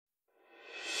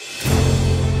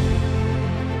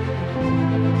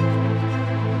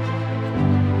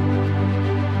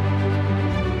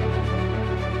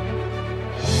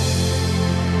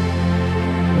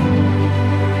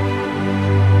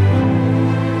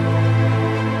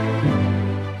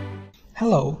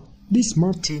Hello, this is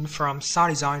Martin from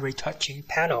SADESIGN Retouching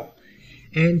panel,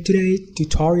 and today's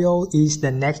tutorial is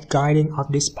the next guiding of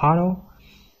this panel.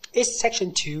 It's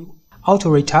section 2, Auto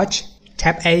Retouch,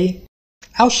 tab A.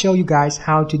 I'll show you guys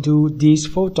how to do this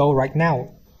photo right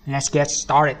now. Let's get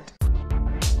started.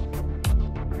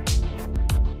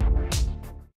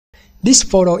 This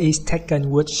photo is taken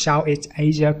with Southeast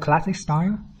Asia classic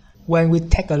style. When we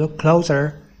take a look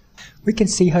closer, we can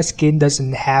see her skin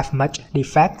doesn't have much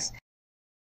defects.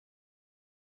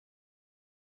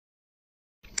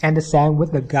 And the same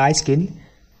with the guy's skin.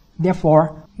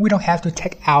 Therefore, we don't have to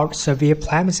take out severe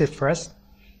blemishes first.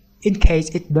 In case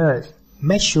it does,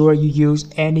 make sure you use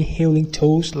any healing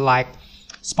tools like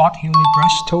spot healing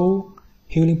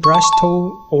brush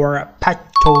tool, or patch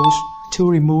tools to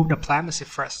remove the blemishes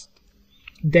first.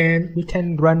 Then we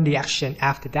can run the action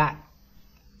after that.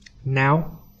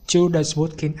 Now, to the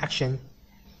smooth skin action.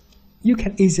 You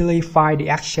can easily find the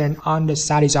action on the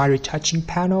SADESIGN Retouching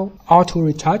panel, Auto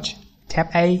Retouch, tab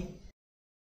A,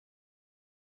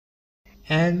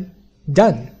 and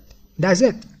done. That's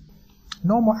it.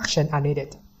 No more action are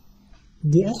needed.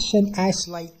 The action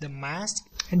isolates the mask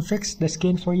and fix the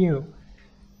skin for you.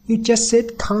 You just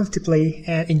sit comfortably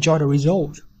and enjoy the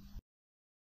result.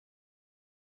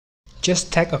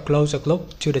 Just take a closer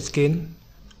look to the skin.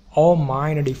 All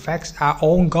minor defects are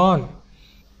all gone.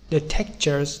 The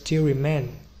textures still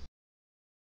remain.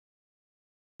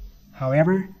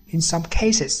 However, in some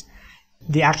cases,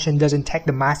 the action doesn't take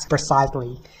the mask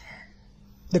precisely.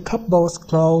 The couples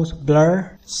close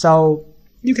blur, so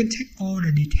you can take all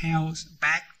the details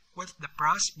back with the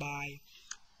brush by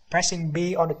pressing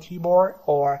B on the keyboard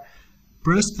or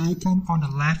brush icon on the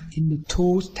left in the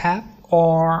Tools tab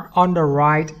or on the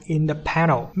right in the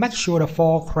panel. Make sure the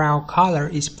foreground color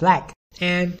is black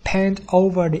and paint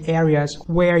over the areas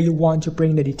where you want to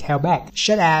bring the detail back,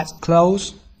 such as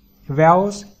clothes,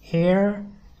 veils, hair,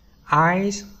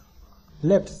 eyes,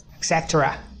 lips,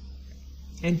 etc.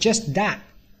 And just that.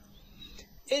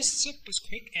 It's super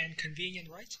quick and convenient,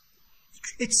 right?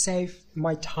 It saves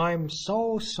my time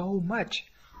so much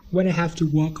when I have to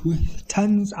work with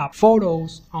tons of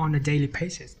photos on a daily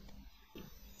basis.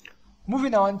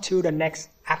 Moving on to the next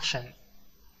action.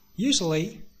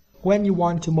 Usually, when you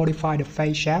want to modify the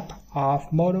face shape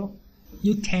of model,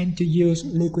 you tend to use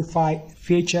liquify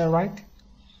feature, right?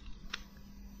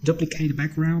 Duplicate the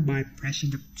background by pressing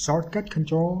the shortcut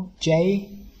Ctrl J.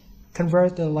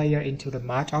 Convert the layer into the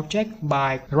matte object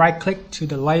by right-click to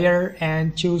the layer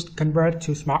and choose Convert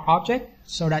to Smart Object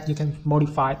so that you can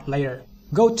modify it later.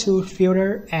 Go to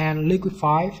Filter and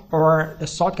Liquify, or the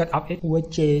shortcut of it,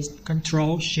 which is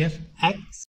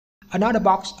Ctrl-Shift-X. Another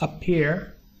box appears,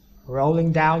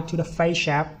 rolling down to the face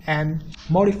shape and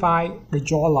modify the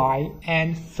jawline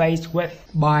and face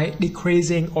width by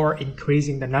decreasing or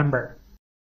increasing the number.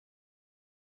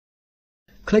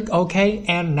 Click OK,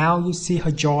 and now you see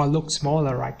her jaw look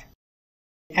smaller, right?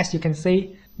 As you can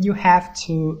see, you have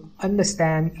to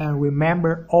understand and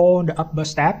remember all the upper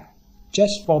steps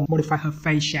just for modify her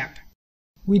face shape.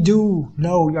 We do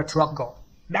know your struggle.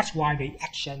 That's why the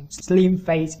action slim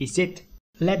face is it.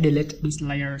 Let's delete this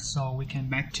layer so we can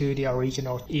back to the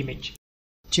original image.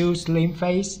 Choose slim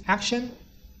face action.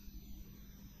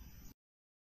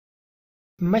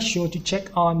 Make sure to check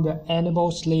on the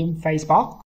enable slim face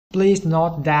box. Please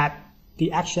note that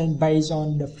the action based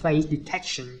on the face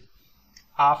detection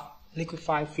of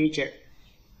liquify feature.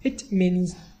 It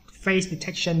means face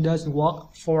detection doesn't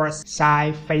work for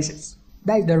side faces.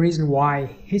 That's the reason why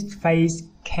his face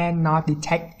cannot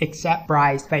detect except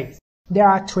bright face. There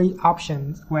are 3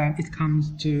 options when it comes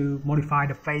to modify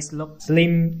the face look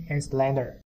slim and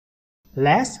slender.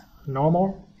 Less,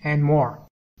 normal, and more.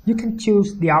 You can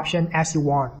choose the option as you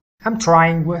want. I'm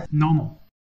trying with normal.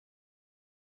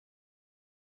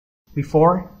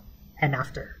 Before and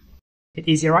after. It's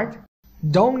easy, right?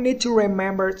 Don't need to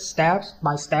remember step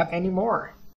by step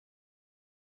anymore.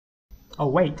 Oh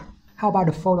wait, how about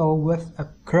the photo with a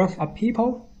curve of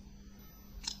people?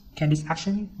 Can this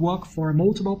action work for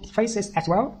multiple faces as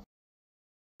well?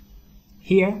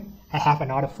 Here, I have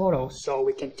another photo so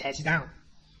we can test it out.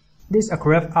 This is a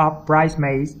curve of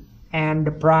bridesmaids and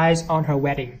the bride on her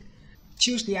wedding.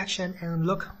 Choose the action and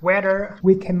look whether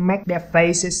we can make their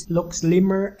faces look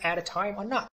slimmer at a time or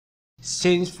not.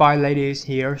 Since 5 ladies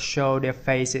here show their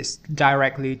faces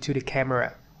directly to the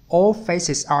camera, all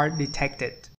faces are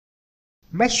detected.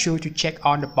 Make sure to check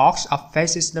on the box of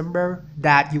faces number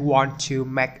that you want to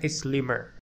make it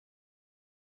slimmer.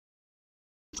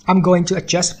 I'm going to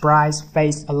adjust bride's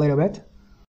face a little bit.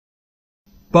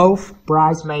 Both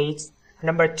bridesmaids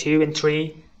number 2 and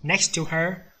 3 next to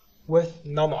her with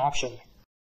normal option.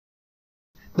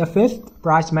 The fifth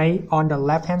bridesmaid on the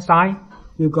left hand side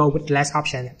will go with less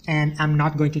option, and I'm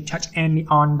not going to touch any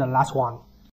on the last one.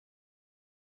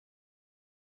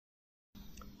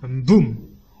 And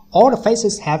boom! All the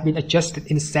faces have been adjusted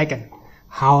in a second.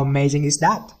 How amazing is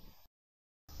that?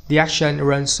 The action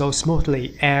runs so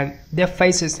smoothly and their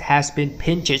faces has been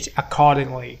pinched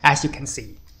accordingly, as you can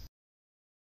see.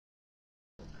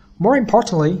 More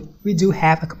importantly, we do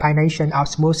have a combination of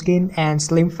smooth skin and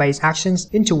slim face actions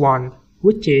into one,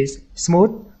 which is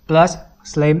smooth plus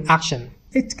slim action.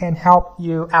 It can help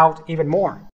you out even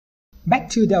more. Back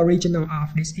to the original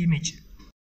of this image.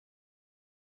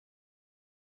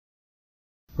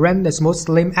 Run the smooth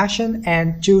slim action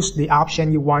and choose the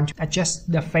option you want to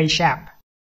adjust the face shape.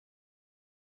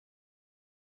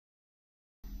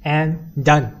 And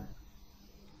done.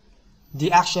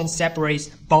 The action separates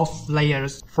both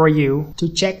layers for you to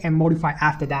check and modify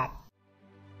after that.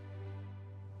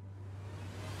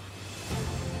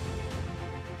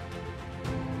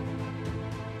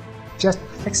 Just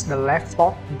fix the left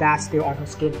spot that's still on her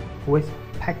skin with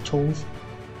pack tools.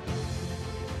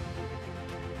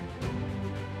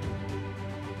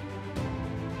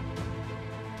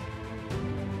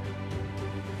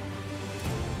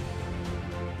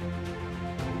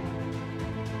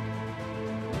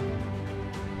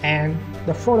 And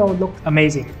the photo looked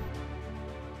amazing.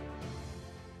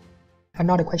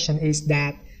 Another question is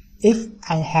that if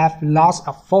I have lots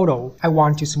of photos I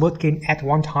want to smooth skin at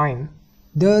one time,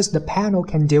 does the panel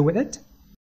can deal with it?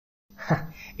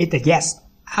 It's a yes,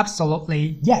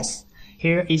 absolutely yes.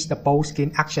 Here is the bold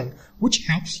skin action, which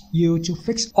helps you to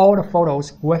fix all the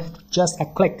photos with just a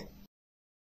click.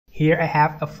 Here I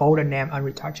have a folder named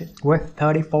RETOUCH with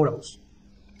 30 photos.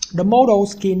 The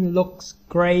model's skin looks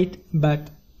great, but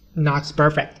not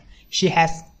perfect. She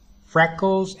has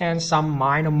freckles and some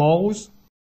minor moles.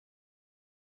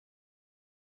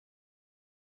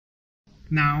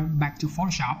 Now back to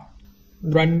Photoshop.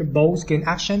 Run the bold skin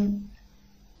action.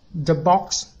 The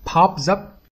box pops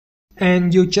up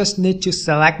and you just need to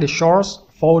select the source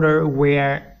folder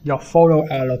where your photos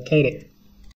are located.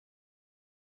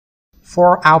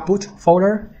 For output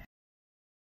folder,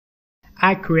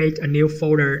 I create a new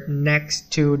folder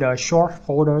next to the short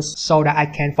folders so that I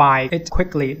can find it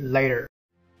quickly later.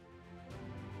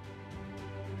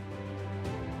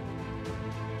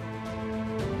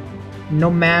 No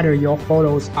matter your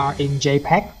photos are in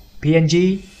JPEG,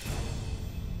 PNG,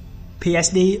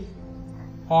 PSD,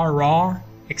 or RAW,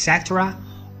 etc.,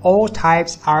 all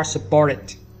types are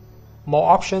supported. More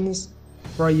options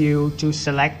for you to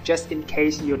select just in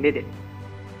case you need it.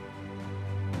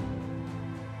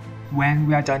 When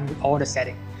we are done with all the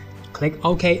settings, click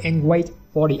OK and wait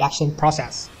for the action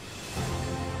process.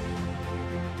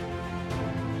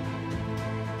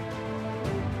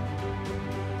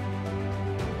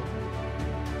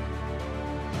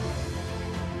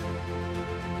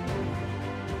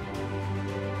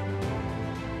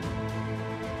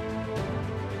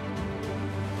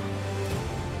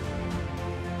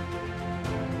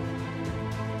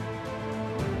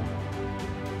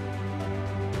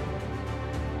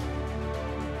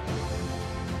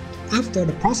 After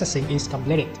the processing is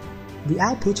completed, the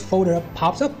output folder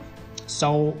pops up,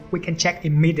 so we can check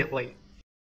immediately.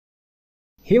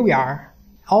 Here we are.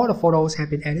 All the photos have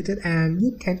been edited and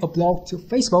you can upload to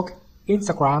Facebook,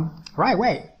 Instagram right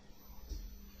away.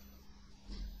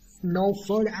 No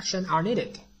further action are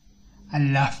needed. I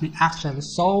love the action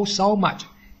so much.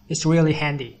 It's really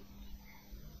handy.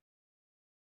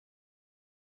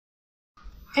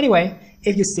 Anyway,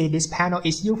 if you see this panel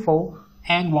is useful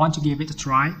and want to give it a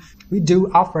try, we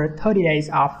do offer 30 days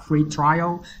of free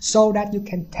trial so that you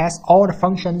can test all the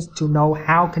functions to know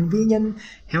how convenient,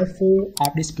 helpful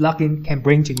of this plugin can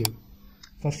bring to you.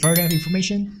 For further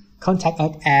information, contact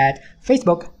us at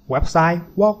Facebook, website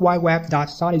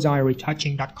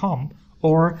worldwideweb.sadesignretouching.com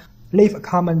or leave a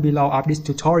comment below of this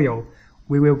tutorial.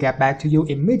 We will get back to you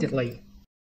immediately.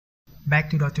 Back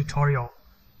to the tutorial.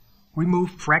 Remove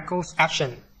freckles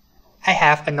action. I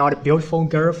have another beautiful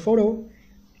girl photo.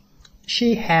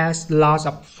 She has lots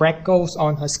of freckles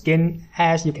on her skin,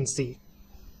 as you can see.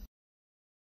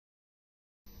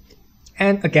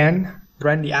 And again,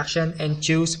 run the action and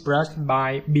choose brush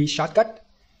by B shortcut.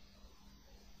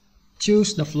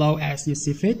 Choose the flow as you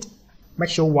see fit. Make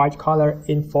sure white color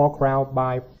in foreground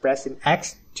by pressing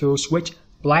X to switch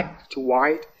black to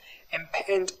white and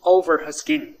paint over her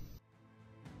skin.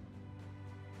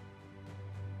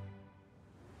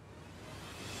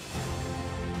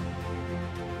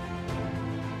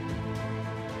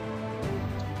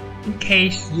 In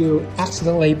case you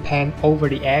accidentally paint over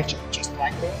the edge just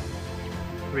like that,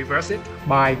 reverse it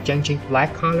by changing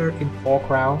black color in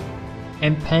foreground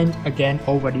and paint again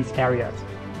over these areas.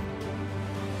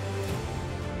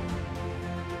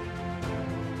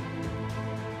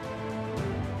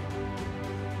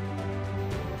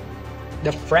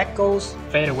 The freckles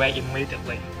fade away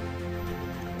immediately.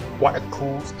 What a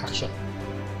cool action!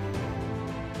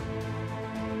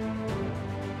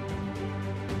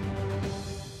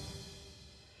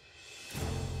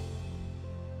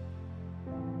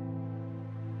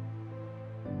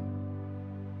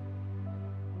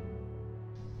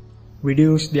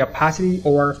 Reduce the opacity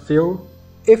or fill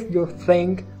if you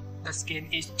think the skin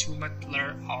is too much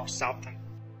blurred or softened.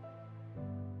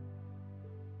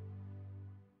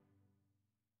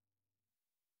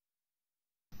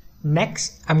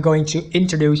 Next, I'm going to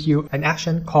introduce you an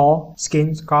action called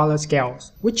skin color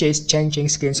scales, which is changing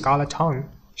skin color tone,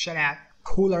 such as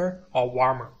cooler or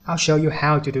warmer. I'll show you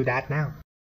how to do that now.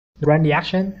 Run the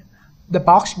action. The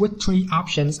box with 3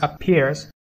 options appears.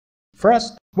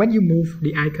 First, when you move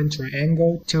the icon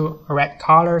triangle to a red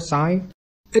color side,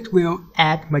 it will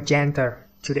add magenta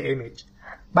to the image.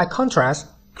 By contrast,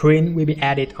 green will be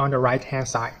added on the right hand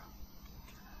side.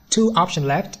 2 options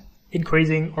left,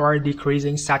 increasing or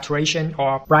decreasing saturation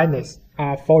or brightness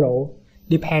of photo,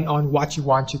 depend on what you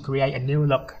want to create a new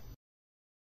look.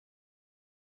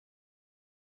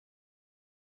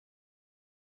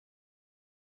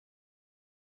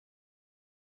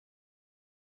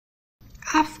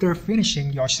 After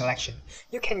finishing your selection,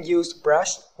 you can use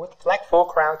brush with black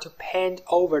foreground to paint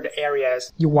over the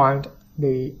areas you want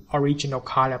the original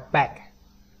color back.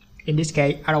 In this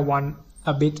case, I don't want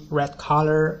a bit red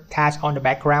color cast on the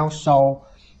background, so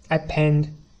I paint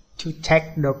to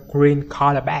take the green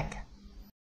color back.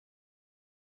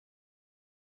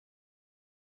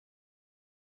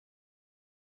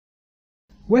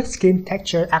 With skin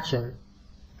texture action,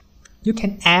 you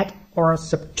can add or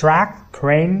subtract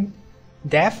grain,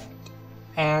 depth,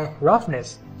 and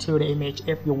roughness to the image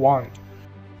if you want.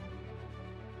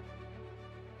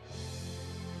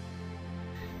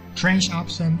 Trace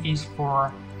option is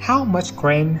for how much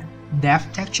grain,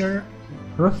 depth, texture,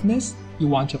 roughness you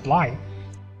want to apply.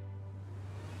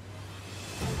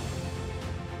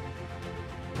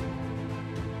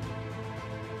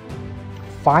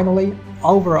 Finally,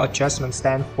 overall adjustment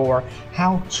stands for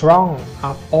how strong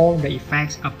of all the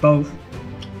effects above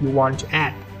you want to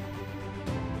add.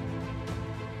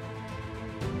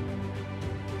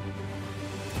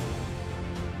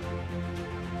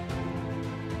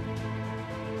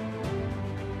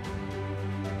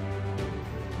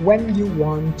 When you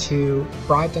want to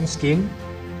brighten skin,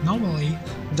 normally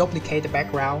duplicate the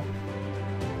background.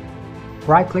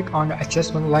 Right-click on the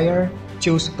adjustment layer,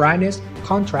 choose brightness,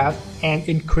 contrast, and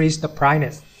increase the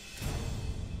brightness.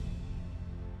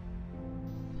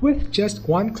 With just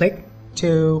one click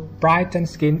to brighten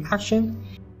skin action,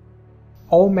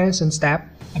 all mentioned steps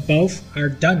above are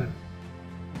done.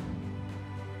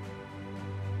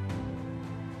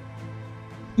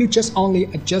 You just only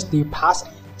adjust the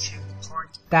opacity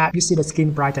that you see the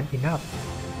skin brighten enough.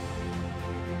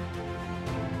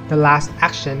 The last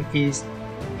action is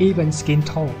even skin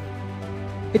tone.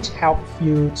 It helps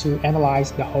you to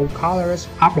analyze the whole colors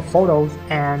of the photos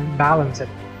and balance it.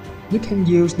 You can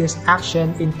use this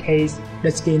action in case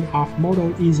the skin of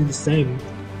model isn't the same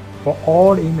for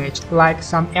all the image, like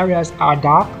some areas are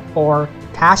dark or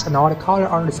cast another color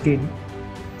on the skin.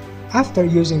 After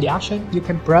using the action, you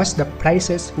can brush the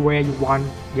places where you want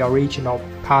the original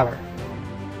color.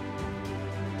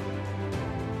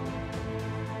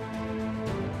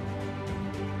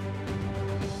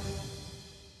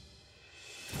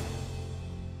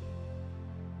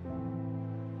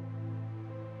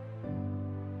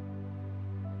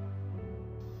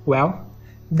 Well,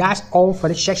 that's all for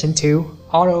the section 2,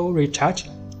 Auto Retouch,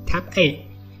 Tab 8.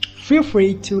 Feel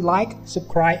free to like,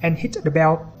 subscribe, and hit the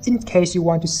bell in case you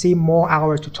want to see more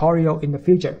our tutorial in the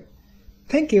future.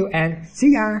 Thank you and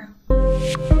see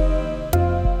ya!